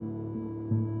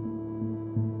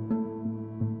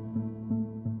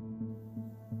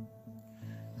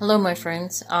Hello, my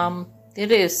friends.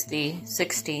 It is the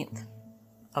 16th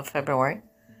of February,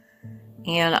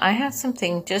 and I have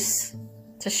something just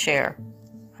to share.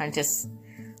 I just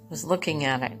was looking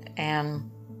at it, and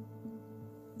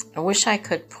I wish I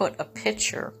could put a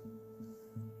picture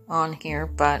on here,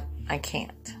 but I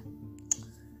can't.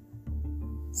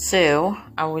 So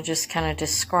I will just kind of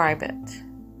describe it.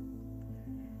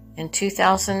 In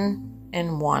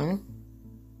 2001,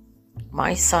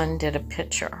 my son did a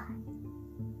picture.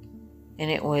 And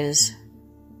it was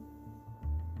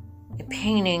a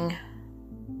painting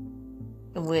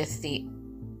with the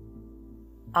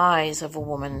eyes of a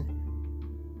woman,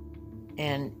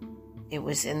 and it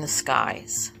was in the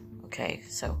skies. Okay,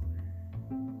 so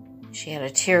she had a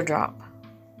teardrop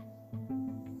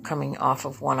coming off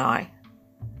of one eye,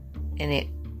 and it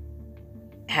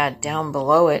had down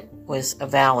below it was a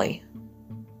valley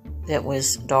that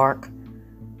was dark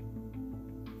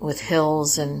with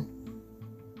hills and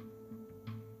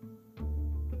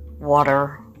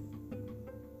water,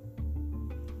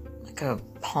 like a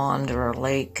pond or a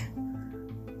lake.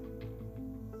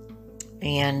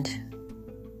 And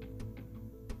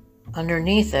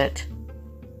underneath it,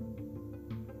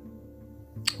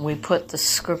 we put the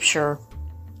scripture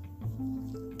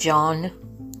John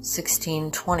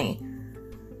 16:20.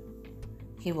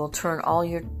 He will turn all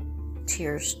your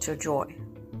tears to joy,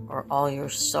 or all your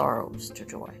sorrows to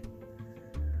joy.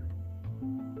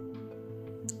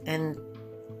 And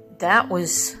that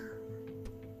was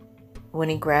when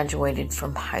he graduated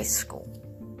from high school.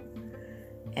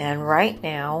 And right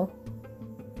now,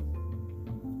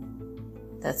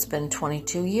 that's been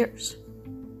 22 years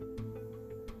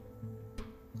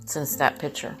since that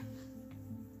picture.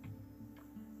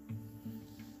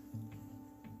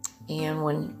 And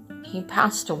when he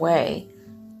passed away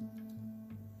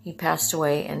in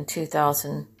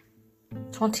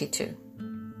 2022.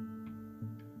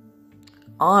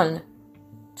 On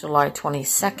July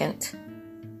 22nd,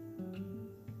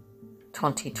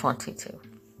 2022.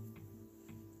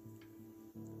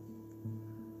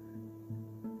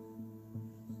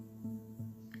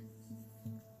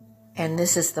 And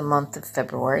this is the month of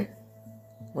February,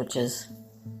 which is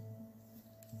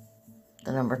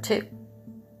the number 2.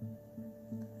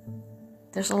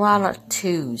 There's a lot of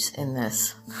 2s in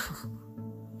this.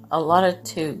 A lot of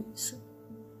 2s.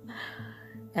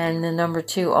 And the number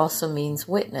 2 also means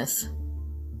witness,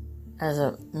 as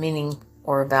a meaning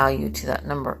or a value to that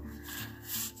number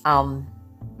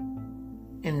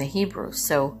in the Hebrew.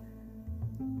 So,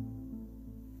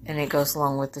 and it goes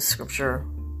along with the scripture,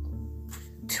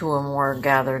 2 or more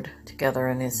gathered together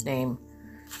in his name,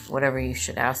 whatever you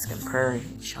should ask in prayer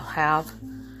you shall have.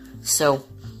 So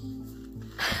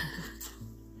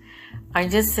I'm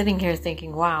just sitting here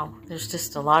thinking, wow, there's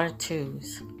just a lot of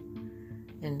 2s.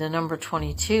 And the number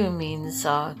 22 means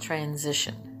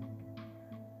transition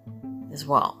as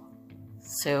well.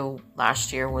 So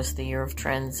last year was the year of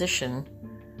transition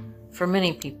for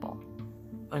many people.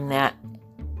 And that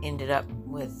ended up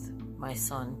with my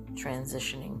son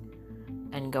transitioning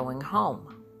and going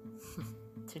home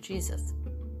to Jesus.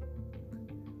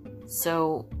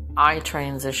 So I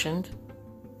transitioned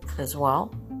as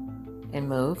well and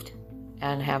moved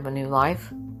and have a new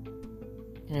life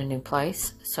in a new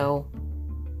place. So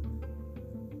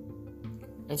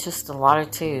it's just a lot of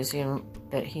 2s,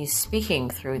 that he's speaking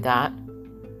through that.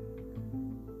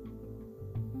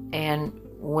 And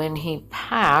when he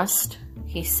passed,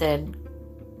 he said,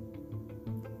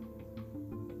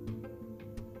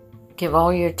 give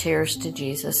all your tears to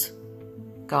Jesus.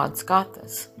 God's got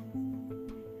this.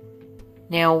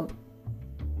 Now,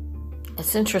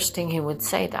 it's interesting he would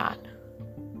say that,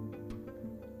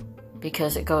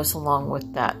 because it goes along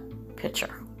with that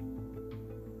picture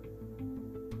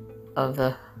of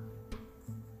the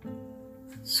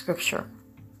scripture.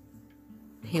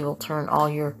 He will turn all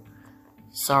your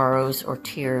sorrows or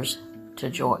tears to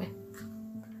joy.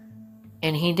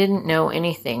 And he didn't know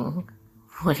anything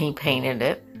when he painted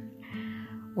it.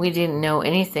 We didn't know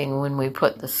anything when we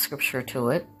put the scripture to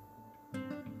it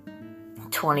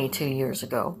 22 years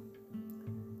ago.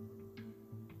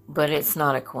 But it's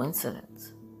not a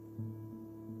coincidence,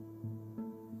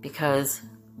 because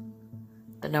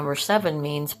the number 7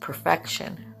 means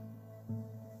perfection.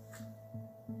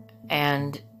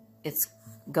 And it's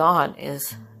God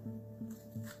is,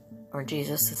 or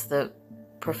Jesus is the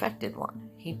perfected one.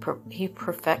 He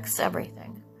perfects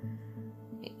everything.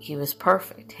 He was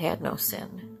perfect. He had no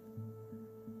sin.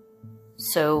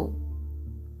 So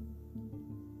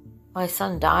my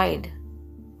son died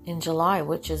in July,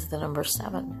 which is the number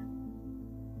 7.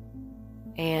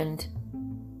 And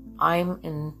I'm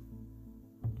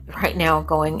right now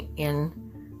going in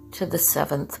to the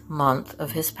 7th month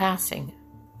of his passing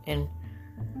in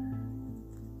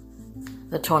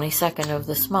the 22nd of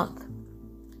this month.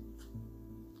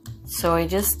 So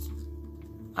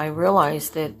I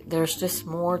realized that there's just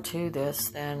more to this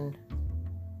than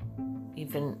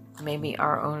even maybe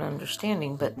our own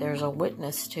understanding, but there's a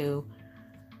witness to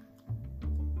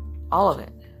all of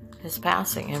it, his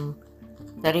passing, and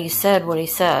that he said what he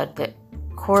said that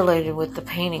correlated with the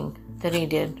painting that he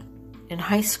did in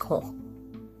high school.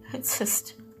 It's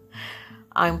just,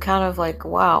 I'm kind of like,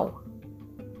 wow,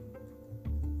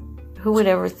 who would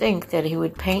ever think that he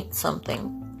would paint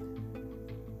something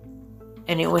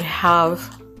and it would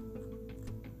have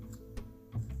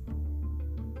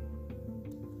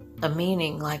a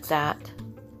meaning like that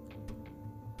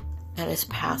at his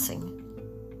passing?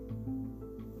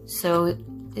 So,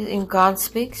 and God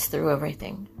speaks through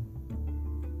everything.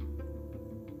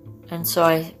 And so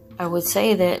I would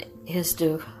say that his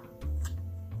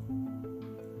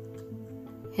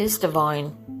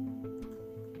divine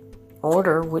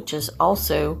order, which is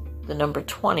also the number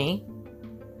 20,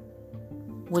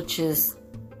 which is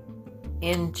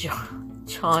in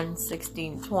John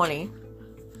 16:20.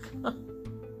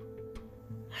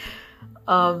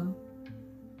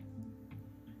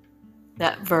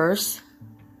 That verse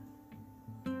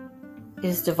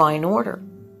is divine order.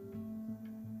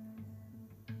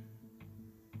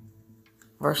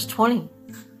 Verse 20.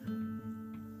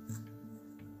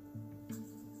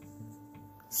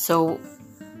 So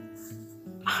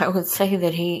I would say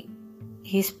that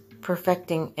he's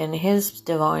perfecting in his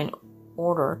divine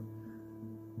order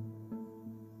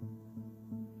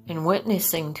and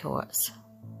witnessing to us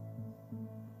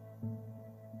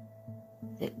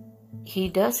that he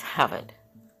does have it,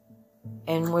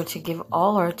 and we're to give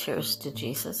all our tears to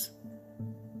Jesus,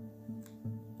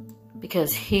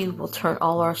 because he will turn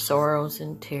all our sorrows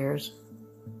and tears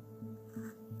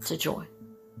to joy.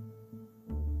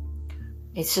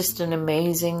 It's just an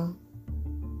amazing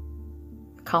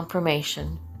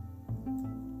confirmation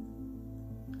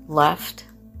left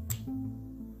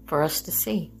for us to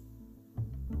see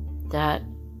that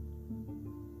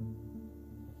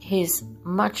he's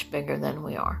much bigger than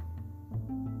we are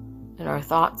in our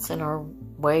thoughts and our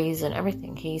ways and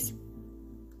everything.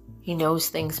 He knows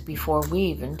things before we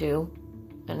even do,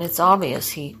 and it's obvious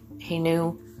he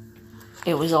knew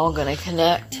it was all going to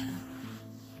connect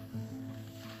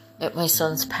at my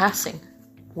son's passing,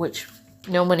 which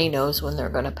nobody knows when they're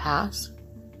going to pass.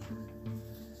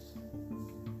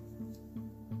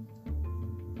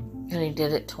 And he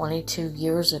did it 22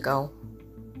 years ago.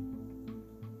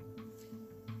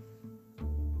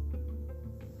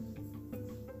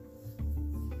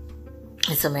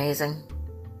 It's amazing.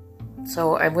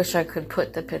 So I wish I could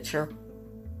put the picture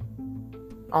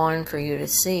on for you to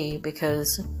see,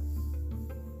 because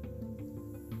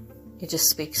it just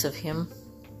speaks of him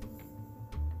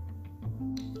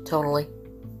totally.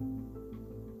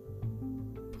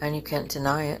 And you can't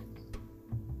deny it.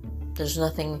 There's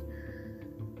nothing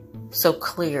so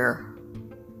clear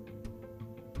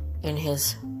in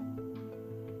his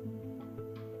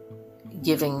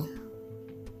giving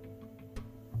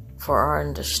for our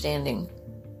understanding.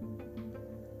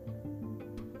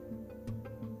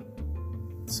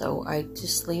 So I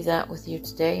just leave that with you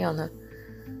today on the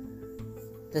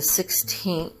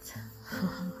 16th,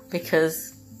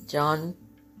 because John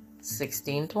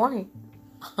 16:20.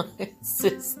 It's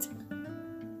just,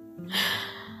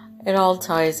 it all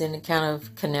ties in, it kind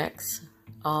of connects.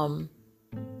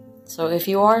 So if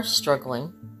you are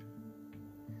struggling,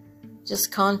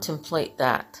 just contemplate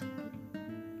that,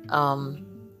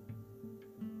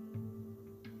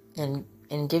 and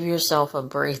give yourself a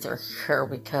breather here,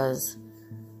 because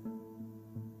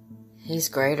he's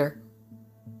greater,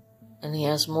 and he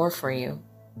has more for you.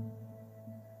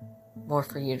 More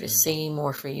for you to see,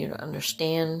 more for you to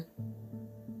understand.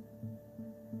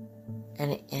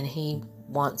 And he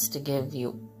wants to give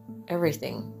you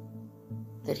everything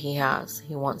that he has.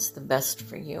 He wants the best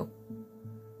for you.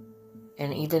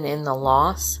 And even in the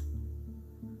loss,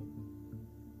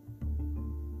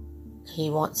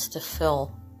 he wants to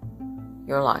fill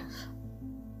your life.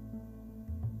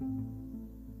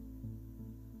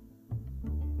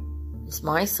 As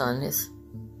my son is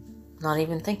not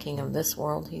even thinking of this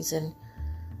world. He's in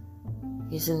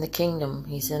the kingdom.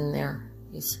 He's in there.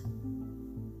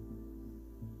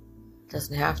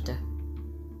 Doesn't have to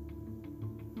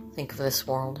think of this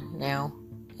world now.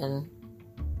 And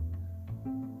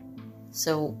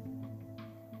so,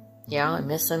 yeah, I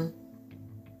miss him,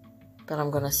 but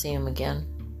I'm going to see him again.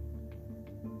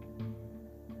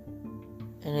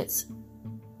 And it's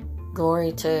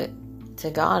glory to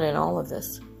God in all of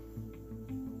this.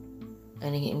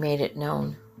 And he made it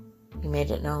known. He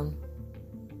made it known.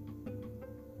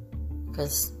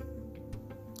 Because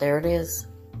there it is.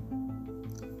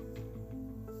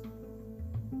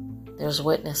 There's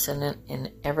witness in it,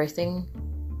 in everything.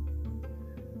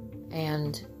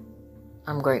 And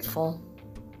I'm grateful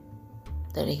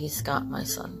that he's got my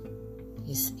son.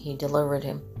 He delivered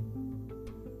him.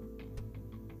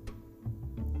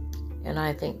 And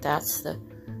I think that's the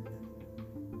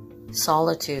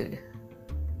solitude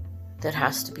that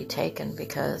has to be taken,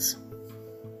 because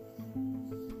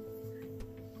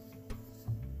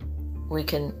we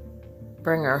can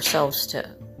bring ourselves to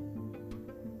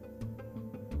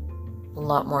a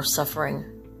lot more suffering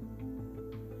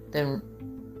than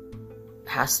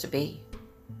has to be.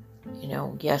 You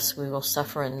know, yes, we will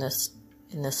suffer in this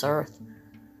earth,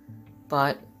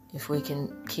 but if we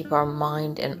can keep our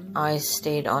mind and eyes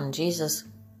stayed on Jesus,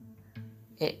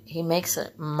 he makes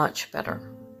it much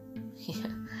better.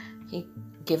 He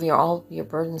give all your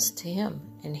burdens to him,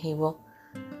 and he will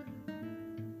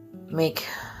make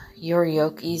your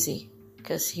yoke easy,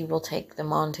 because he will take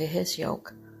them onto his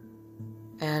yoke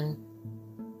and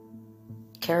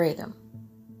carry them.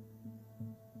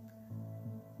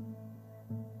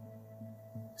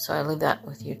 So I leave that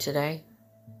with you today.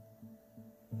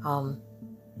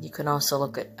 You can also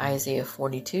look at Isaiah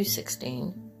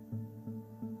 42:16,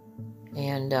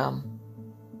 and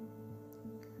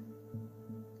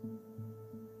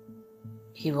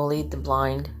he will lead the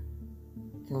blind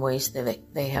in ways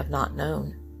that they have not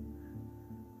known,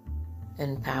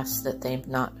 and paths that they've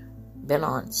not been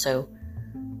on. So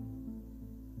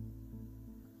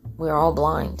we're all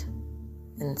blind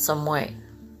in some way,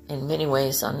 in many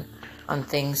ways, on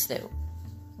things that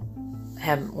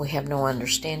we have no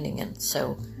understanding in.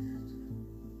 So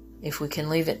if we can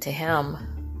leave it to him,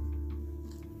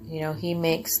 you know, he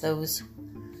makes those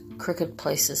crooked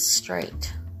places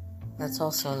straight. That's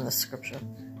also in the scripture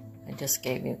I just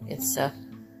gave you. It's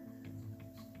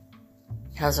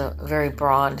has a very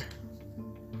broad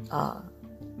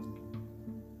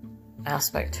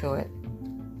aspect to it.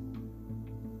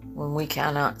 When we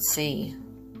cannot see,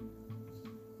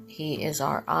 he is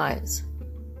our eyes,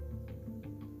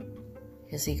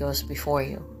 as he goes before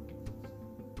you.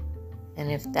 And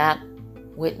if that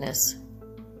witness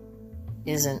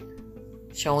isn't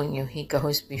showing you he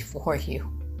goes before you,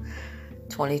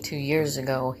 22 years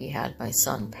ago he had my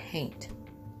son paint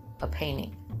a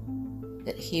painting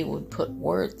that he would put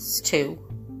words to.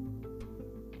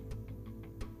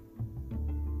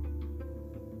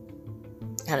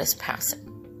 At his passing.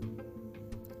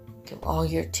 Give all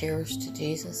your tears to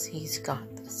Jesus. He's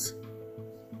got this.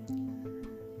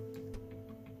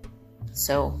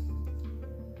 So,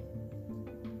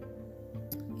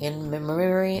 in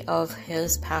memory of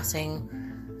his passing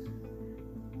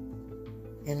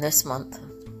in this month,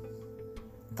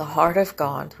 the Heart of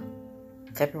God,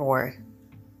 February,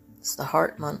 it's the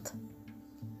Heart Month.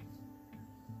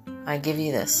 I give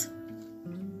you this.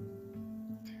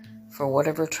 For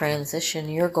whatever transition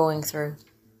you're going through.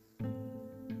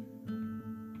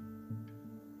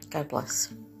 God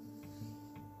bless.